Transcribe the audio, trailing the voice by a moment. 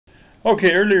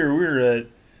Okay, earlier we were at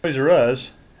Toys R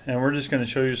Us, and we're just going to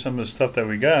show you some of the stuff that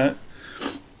we got.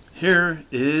 Here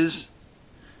is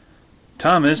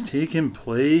Thomas Take and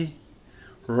Play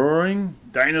Roaring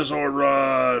Dinosaur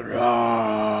Run. Roar.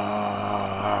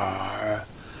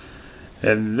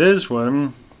 And this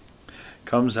one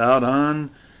comes out on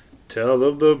Tale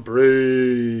of the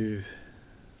Brave.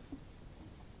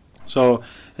 So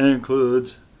it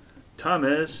includes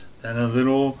Thomas and a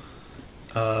little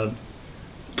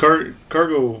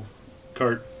cargo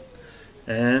cart,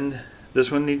 and this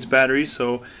one needs batteries,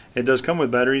 so it does come with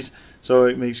batteries, so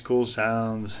it makes cool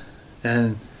sounds.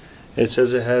 And it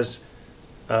says it has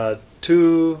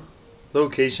 2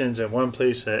 locations and 1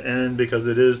 place, and because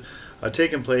it is a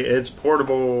take and play, it's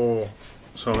portable.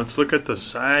 So let's look at the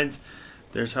sides.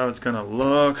 There's how it's gonna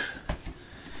look.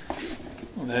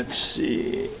 Let's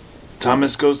see.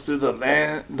 Thomas goes through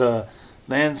the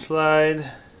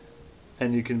landslide,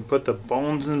 and you can put the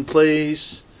bones in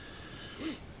place.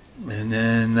 And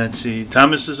then let's see,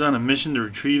 Thomas is on a mission to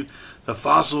retrieve the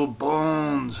fossil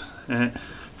bones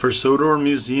for Sodor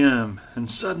Museum, and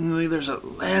suddenly there's a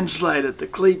landslide at the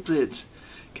clay pits.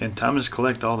 Can Thomas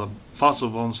collect all the fossil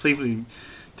bones safely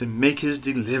to make his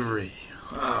delivery?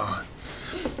 Oh.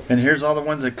 And here's all the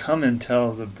ones that come in Tale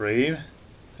of the Brave.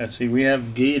 Let's see, we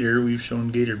have Gator. We've shown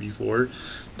Gator before.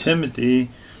 Timothy.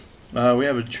 We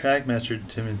have a Trackmaster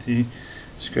Timothy.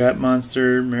 Scrap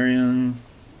Monster, Marion,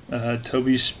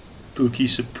 Toby's Spooky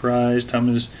Surprise,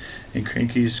 Thomas and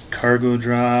Cranky's Cargo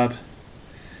Drop,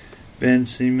 Ben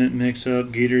Cement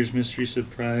Mix-Up, Gator's Mystery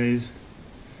Surprise,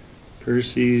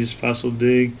 Percy's Fossil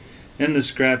Dig, and the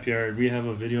Scrapyard. We have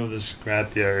a video of the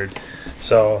Scrapyard,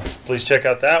 so please check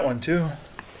out that one too.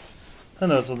 I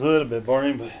know it's a little bit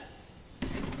boring, but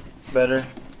better.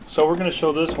 So we're going to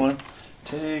show this one,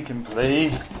 Take and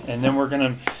Play, and then we're going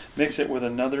to mix it with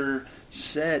another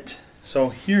set. So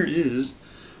here is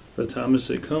the Thomas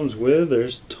it comes with.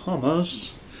 There's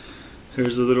Thomas.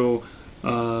 Here's the little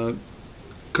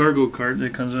cargo cart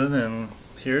that comes with, and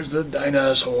here's the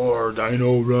dinosaur.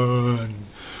 Dino Run.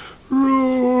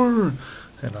 Roar.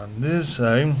 And on this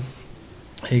side,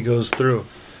 he goes through.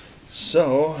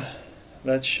 So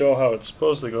let's show how it's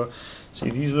supposed to go. See,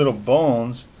 these little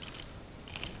bones,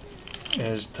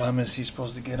 as Thomas, he's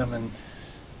supposed to get them and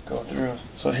go through.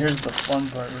 So here's the fun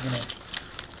part. We're going to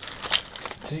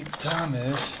take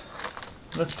Thomas.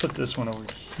 Let's put this one over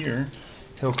here.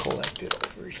 He'll collect it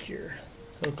over here.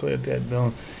 He'll collect that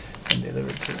bone and deliver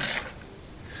it to him.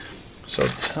 So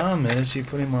Thomas, you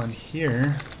put him on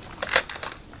here.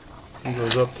 He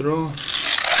goes up through.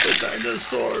 The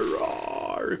dinosaur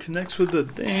roar connects with the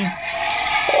thing.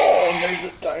 Oh, and there's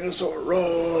a dinosaur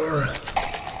roar.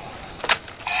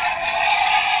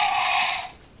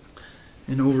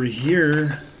 And over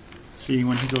here, see,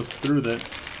 when he goes through that,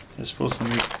 it's supposed to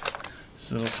make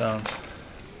this little sound.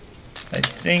 I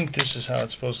think this is how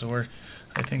it's supposed to work.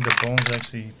 I think the bones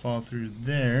actually fall through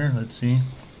there. Let's see.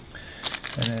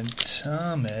 And then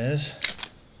Thomas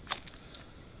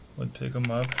would pick them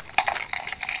up.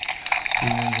 See,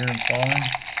 when you hear him falling,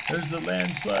 there's the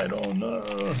landslide. Oh no!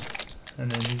 And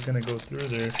then he's gonna go through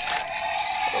there.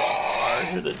 Oh, I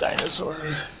hear the dinosaur.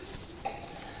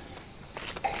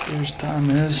 Here's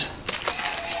Thomas.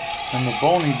 And the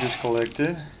bone he just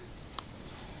collected.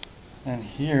 And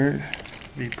here,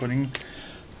 be putting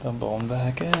the bone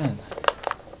back in.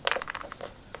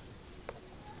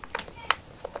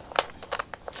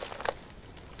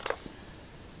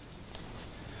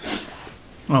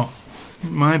 Oh,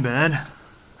 my bad.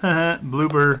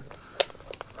 Blooper.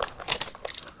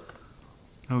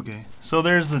 Okay, so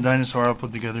there's the dinosaur I'll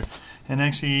put together. And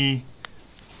actually,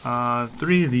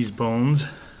 3 of these bones.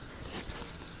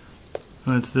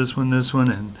 It's this one,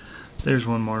 and there's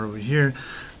one more over here.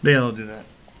 They all do that.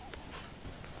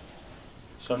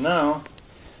 So now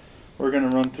we're going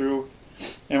to run through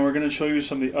and we're going to show you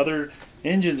some of the other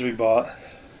engines we bought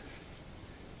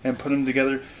and put them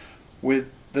together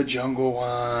with the jungle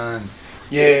one.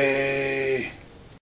 Yay!